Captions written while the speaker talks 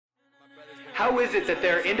How is it that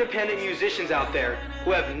there are independent musicians out there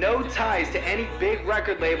who have no ties to any big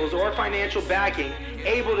record labels or financial backing,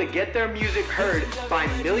 able to get their music heard by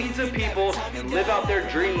millions of people and live out their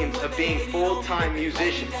dreams of being full-time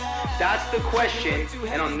musicians? That's the question,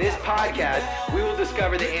 and on this podcast, we will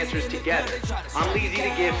discover the answers together. I'm Leezy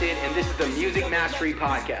the Gifted, and this is the Music Mastery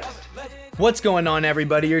Podcast. What's going on,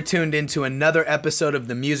 everybody? You're tuned into another episode of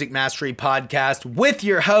the Music Mastery Podcast with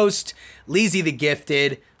your host, Leezy the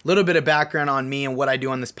Gifted. A little bit of background on me and what I do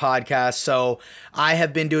on this podcast. So I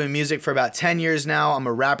have been doing music for about 10 years now. I'm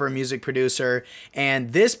a rapper, music producer,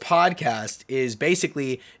 and this podcast is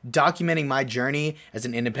basically documenting my journey as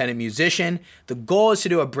an independent musician. The goal is to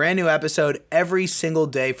do a brand new episode every single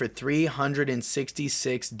day for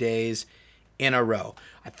 366 days in a row.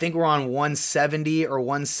 I think we're on 170 or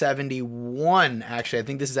 171. Actually, I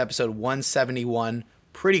think this is episode 171.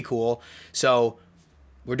 Pretty cool. So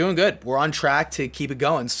we're doing good. We're on track to keep it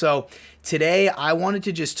going. So today I wanted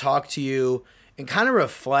to just talk to you and kind of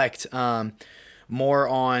reflect more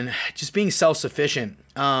on just being self-sufficient.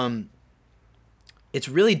 It's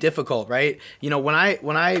really difficult, right? You know, when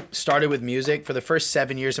I started with music for the first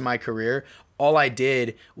 7 years of my career, all I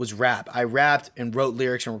did was rap. I rapped and wrote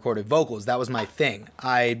lyrics and recorded vocals. That was my thing.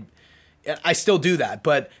 I still do that,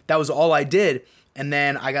 but that was all I did. And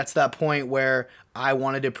then I got to that point where I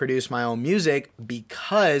wanted to produce my own music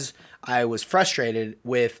because I was frustrated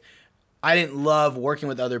with, I didn't love working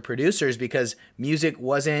with other producers because music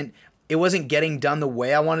wasn't getting done the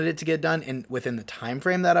way I wanted it to get done and within the time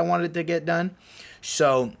frame that I wanted it to get done.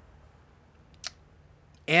 So,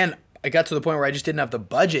 and I got to the point where I just didn't have the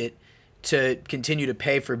budget to continue to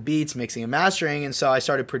pay for beats, mixing and mastering. And so I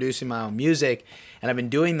started producing my own music, and I've been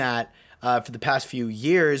doing that for the past few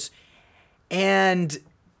years. And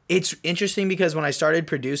it's interesting because when I started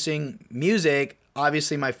producing music,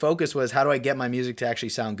 obviously my focus was, how do I get my music to actually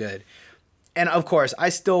sound good? And of course, I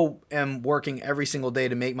still am working every single day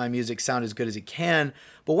to make my music sound as good as it can.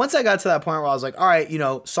 But once I got to that point where I was like, all right, you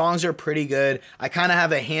know, songs are pretty good. I kind of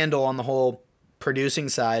have a handle on the whole producing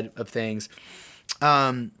side of things.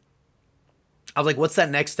 I was like, what's that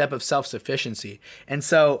next step of self-sufficiency? And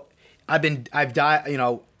so I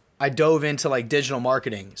dove into like digital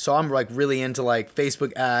marketing. So I'm like really into like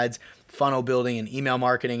Facebook ads, funnel building and email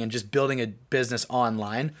marketing and just building a business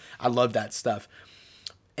online. I love that stuff.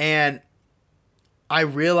 And I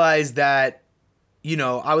realized that, you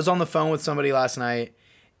know, I was on the phone with somebody last night,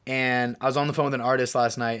 and I was on the phone with an artist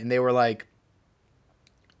last night, and they were like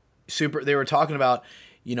they were talking about,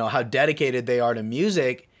 you know, how dedicated they are to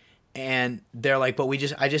music. And they're like, but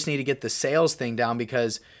I just need to get the sales thing down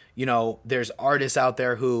because, you know, there's artists out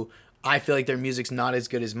there who I feel like their music's not as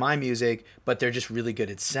good as my music, but they're just really good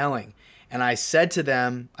at selling. And I said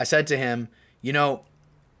to him, you know,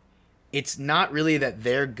 it's not really that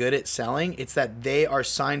they're good at selling. It's that they are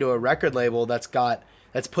signed to a record label that's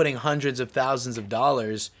putting hundreds of thousands of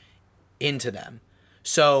dollars into them.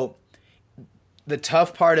 So the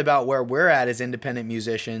tough part about where we're at as independent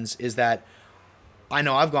musicians is that I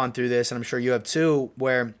know I've gone through this, and I'm sure you have too,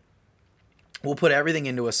 where we'll put everything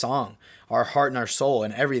into a song, our heart and our soul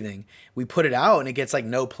and everything. We put it out and it gets like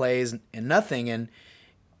no plays and nothing.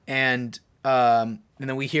 And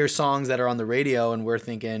then we hear songs that are on the radio and we're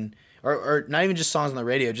thinking, or not even just songs on the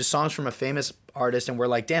radio, just songs from a famous artist. And we're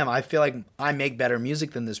like, damn, I feel like I make better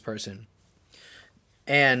music than this person.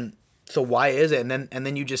 And so why is it? And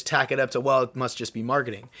then you just tack it up to, well, it must just be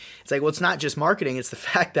marketing. It's like, well, it's not just marketing. It's the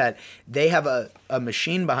fact that they have a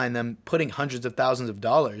machine behind them putting hundreds of thousands of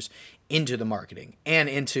dollars into the marketing and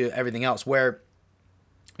into everything else, where,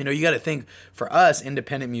 you know, you got to think, for us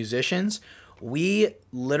independent musicians, we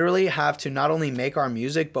literally have to not only make our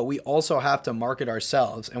music, but we also have to market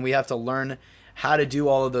ourselves, and we have to learn how to do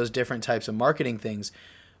all of those different types of marketing things.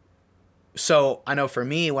 So I know for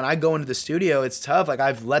me, when I go into the studio, it's tough. Like,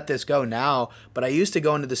 I've let this go now, but I used to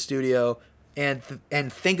go into the studio and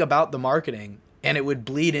think about the marketing, and it would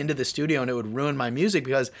bleed into the studio and it would ruin my music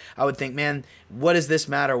because I would think, man, what does this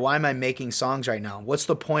matter? Why am I making songs right now? What's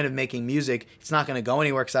the point of making music? It's not going to go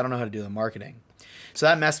anywhere because I don't know how to do the marketing. So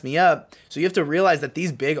that messed me up. So you have to realize that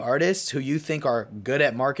these big artists who you think are good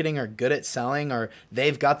at marketing or good at selling, or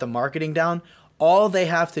they've got the marketing down, all they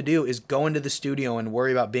have to do is go into the studio and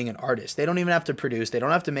worry about being an artist. They don't even have to produce. They don't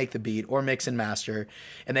have to make the beat or mix and master.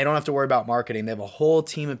 And they don't have to worry about marketing. They have a whole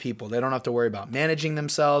team of people. They don't have to worry about managing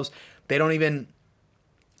themselves. They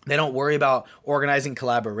don't worry about organizing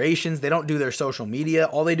collaborations. They don't do their social media.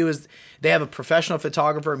 All they do is they have a professional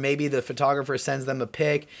photographer. Maybe the photographer sends them a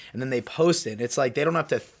pic and then they post it. It's like they don't have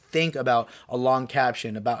to think about a long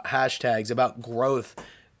caption, about hashtags, about growth.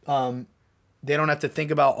 They don't have to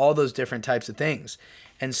think about all those different types of things.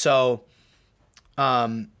 And so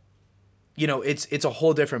it's a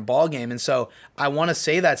whole different ball game. And so I want to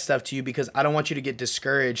say that stuff to you because I don't want you to get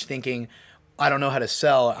discouraged thinking, I don't know how to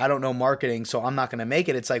sell, I don't know marketing, so I'm not going to make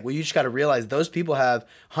it. It's like, well, you just got to realize those people have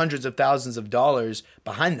hundreds of thousands of dollars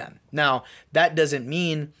behind them. Now, that doesn't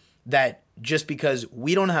mean that just because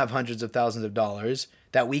we don't have hundreds of thousands of dollars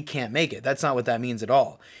that we can't make it. That's not what that means at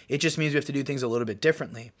all. It just means we have to do things a little bit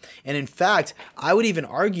differently. And in fact, I would even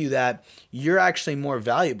argue that you're actually more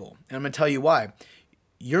valuable. And I'm going to tell you why.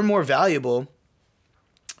 You're more valuable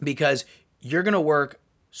because you're going to work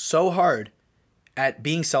so hard at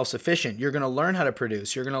being self-sufficient. You're going to learn how to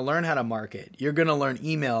produce. You're going to learn how to market. You're going to learn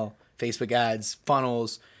email, Facebook ads,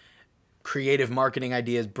 funnels, creative marketing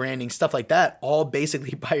ideas, branding, stuff like that, all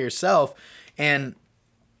basically by yourself. And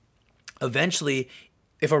eventually,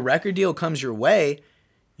 if a record deal comes your way,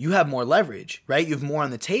 you have more leverage, right? You have more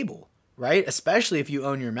on the table, right? Especially if you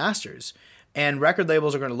own your masters. And record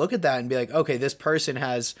labels are going to look at that and be like, okay, this person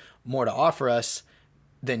has more to offer us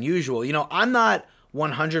than usual. I'm not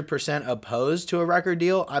 100% opposed to a record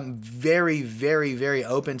deal. I'm very, very, very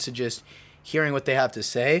open to just hearing what they have to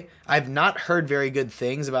say. I've not heard very good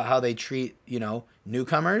things about how they treat,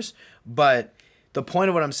 newcomers. But the point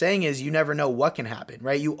of what I'm saying is you never know what can happen,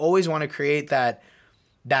 right? You always want to create that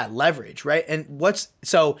leverage, right? And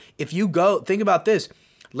so if you think about this,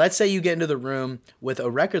 let's say you get into the room with a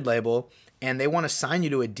record label and they want to sign you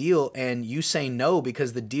to a deal and you say no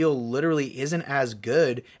because the deal literally isn't as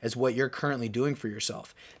good as what you're currently doing for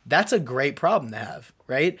yourself. That's a great problem to have,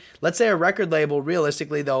 right? Let's say a record label,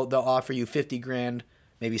 realistically, they'll offer you 50 grand,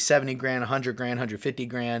 maybe 70 grand, 100 grand, 150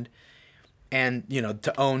 grand, and,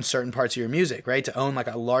 to own certain parts of your music, right? To own like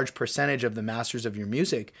a large percentage of the masters of your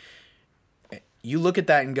music. You look at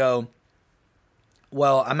that and go,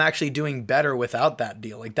 well, I'm actually doing better without that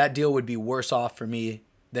deal. Like that deal would be worse off for me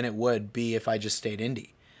than it would be if I just stayed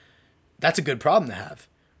indie. That's a good problem to have,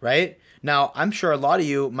 right? Now, I'm sure a lot of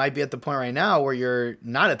you might be at the point right now where you're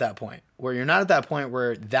not at that point,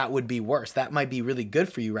 where that would be worse. That might be really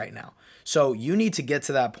good for you right now. So you need to get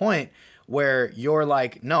to that point where you're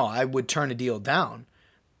like, no, I would turn a deal down,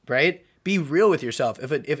 right? Be real with yourself.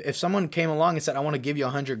 If someone came along and said, I want to give you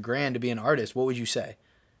 100 grand to be an artist, what would you say?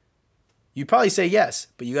 You'd probably say yes,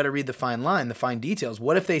 but you got to read the fine line, the fine details.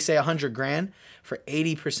 What if they say 100 grand for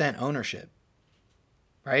 80% ownership,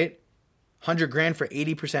 right? 100 grand for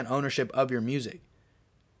 80% ownership of your music.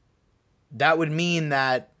 That would mean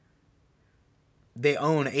that they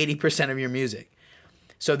own 80% of your music.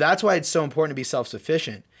 So that's why it's so important to be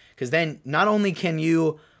self-sufficient, because then not only can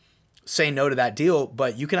you say no to that deal,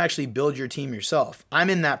 but you can actually build your team yourself. I'm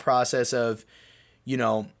in that process of,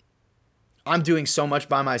 I'm doing so much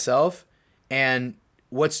by myself. And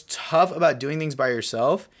what's tough about doing things by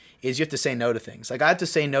yourself is you have to say no to things. Like I have to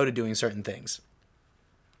say no to doing certain things.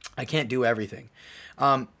 I can't do everything.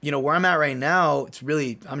 Where I'm at right now, I'm just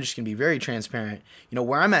going to be very transparent.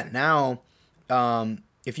 Where I'm at now,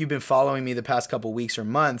 if you've been following me the past couple weeks or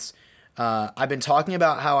months, I've been talking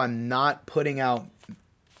about how I'm not putting out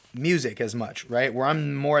music as much, right? Where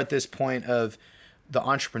I'm more at this point of the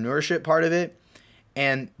entrepreneurship part of it.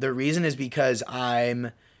 And the reason is because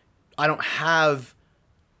I don't have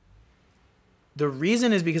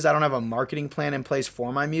a marketing plan in place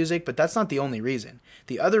for my music, but that's not the only reason.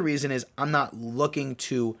 The other reason is I'm not looking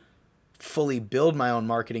to fully build my own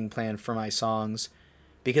marketing plan for my songs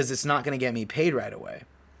because it's not going to get me paid right away.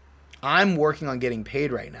 I'm working on getting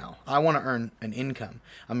paid right now. I want to earn an income.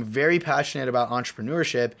 I'm very passionate about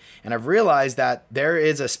entrepreneurship, and I've realized that there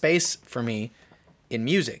is a space for me in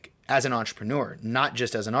music as an entrepreneur, not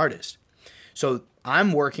just as an artist. So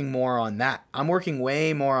I'm working more on that. I'm working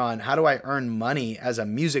way more on how do I earn money as a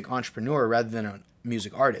music entrepreneur rather than a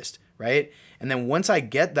music artist, right? And then once I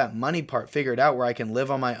get that money part figured out where I can live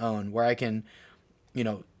on my own, where I can,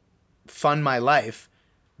 fund my life,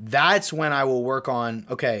 that's when I will work on,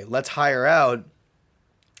 okay, let's hire out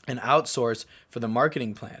and outsource for the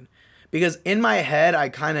marketing plan. Because in my head, I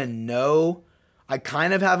kind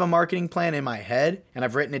of have a marketing plan in my head, and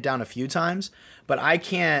I've written it down a few times, but I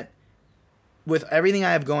can't, with everything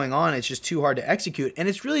I have going on, it's just too hard to execute. And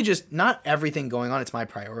it's really just not everything going on. It's my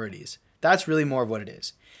priorities. That's really more of what it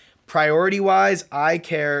is. Priority wise, I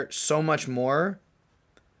care so much more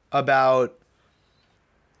about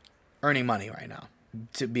earning money right now,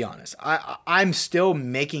 to be honest. I'm still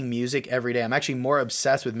making music every day. I'm actually more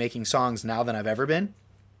obsessed with making songs now than I've ever been.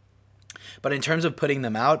 But in terms of putting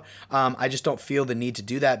them out, I just don't feel the need to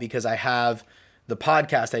do that because I have the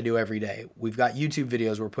podcast I do every day. We've got YouTube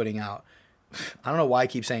videos we're putting out. I don't know why I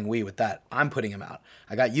keep saying we with that. I'm putting them out.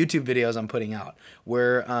 I got YouTube videos I'm putting out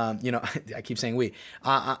where, I keep saying we.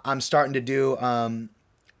 I'm starting to do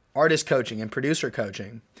artist coaching and producer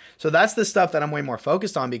coaching. So that's the stuff that I'm way more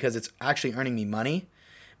focused on because it's actually earning me money.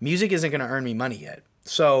 Music isn't going to earn me money yet.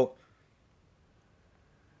 So,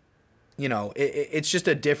 you know, it's just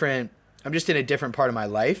I'm just in a different part of my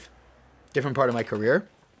life, different part of my career.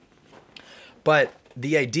 But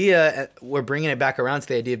the idea, we're bringing it back around to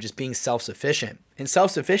the idea of just being self-sufficient. And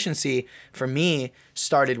self-sufficiency for me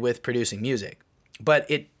started with producing music. But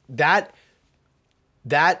that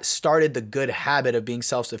started the good habit of being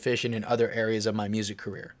self-sufficient in other areas of my music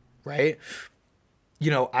career, right?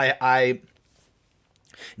 You know, I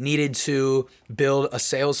needed to build a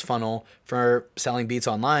sales funnel for selling beats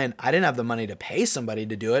online. I didn't have the money to pay somebody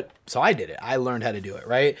to do it, so I did it. I learned how to do it,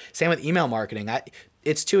 right? Same with email marketing.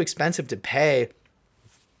 It's too expensive to pay,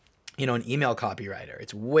 you know, an email copywriter.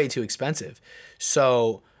 It's way too expensive.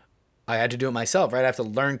 So I had to do it myself, right? I have to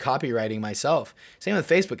learn copywriting myself. Same with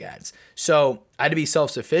Facebook ads. So I had to be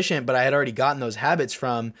self-sufficient, but I had already gotten those habits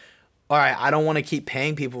from, all right, I don't want to keep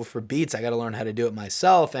paying people for beats. I got to learn how to do it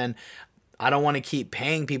myself. And I don't want to keep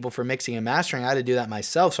paying people for mixing and mastering. I had to do that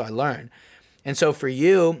myself, so I learned. And so for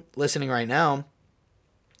you listening right now,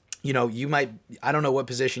 you know, you might, I don't know what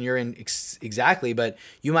position you're in exactly, but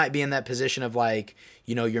you might be in that position of like,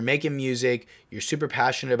 you know, you're making music, you're super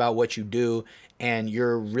passionate about what you do, and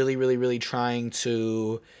you're really, really, really trying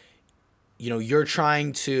to, you know, you're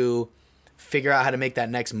trying to figure out how to make that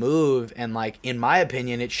next move. And like, in my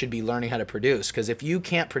opinion, it should be learning how to produce. Because if you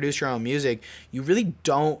can't produce your own music, you really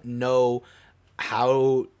don't know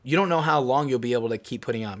how long you'll be able to keep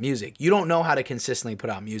putting out music. You don't know how to consistently put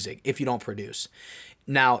out music if you don't produce.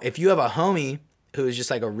 Now, if you have a homie who is just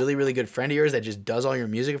like a really, really good friend of yours that just does all your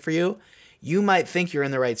music for you, you might think you're in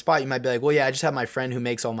the right spot. You might be like, well, yeah, I just have my friend who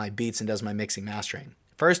makes all my beats and does my mixing mastering.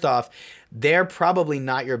 First off, they're probably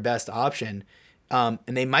not your best option. And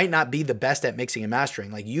they might not be the best at mixing and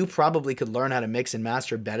mastering. Like, you probably could learn how to mix and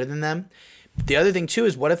master better than them. The other thing too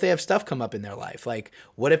is, what if they have stuff come up in their life? Like,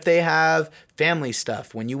 what if they have family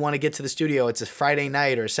stuff? When you want to get to the studio, it's a Friday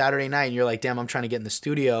night or a Saturday night, and you're like, damn, I'm trying to get in the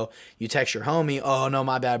studio. You text your homie, oh, no,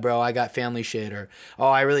 my bad, bro, I got family shit. Or, oh,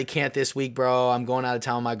 I really can't this week, bro. I'm going out of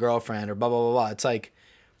town with my girlfriend, or blah, blah, blah, blah. It's like,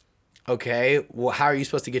 okay, well, how are you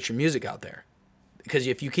supposed to get your music out there? Because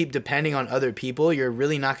if you keep depending on other people, you're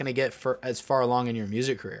really not going to get as far along in your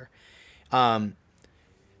music career.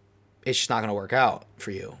 It's just not going to work out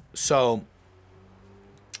for you. So,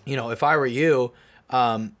 you know, if I were you,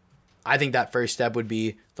 I think that first step would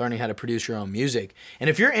be learning how to produce your own music.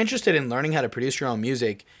 And if you're interested in learning how to produce your own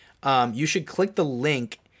music, you should click the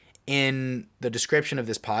link in the description of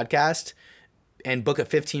this podcast and book a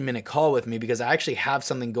 15-minute call with me, because I actually have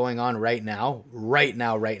something going on right now,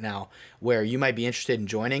 where you might be interested in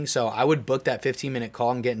joining. So I would book that 15-minute call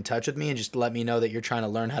and get in touch with me and just let me know that you're trying to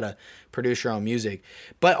learn how to produce your own music.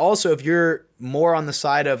 But also, if you're more on the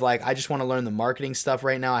side of like, I just want to learn the marketing stuff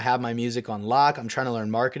right now, I have my music on lock, I'm trying to learn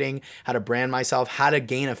marketing, how to brand myself, how to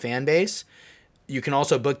gain a fan base, you can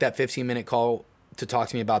also book that 15-minute call to talk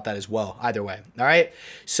to me about that as well. Either way. All right.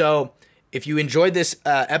 So if you enjoyed this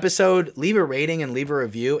episode, leave a rating and leave a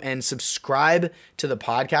review and subscribe to the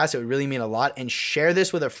podcast. It would really mean a lot. And share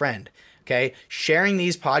this with a friend, okay? Sharing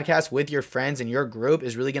these podcasts with your friends and your group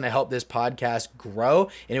is really going to help this podcast grow,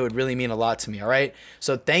 and it would really mean a lot to me, all right?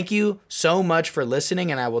 So thank you so much for listening,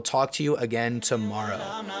 and I will talk to you again tomorrow.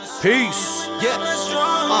 Peace. Yeah.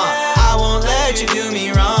 I won't let you do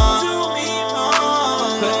me wrong.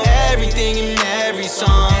 Put everything in there.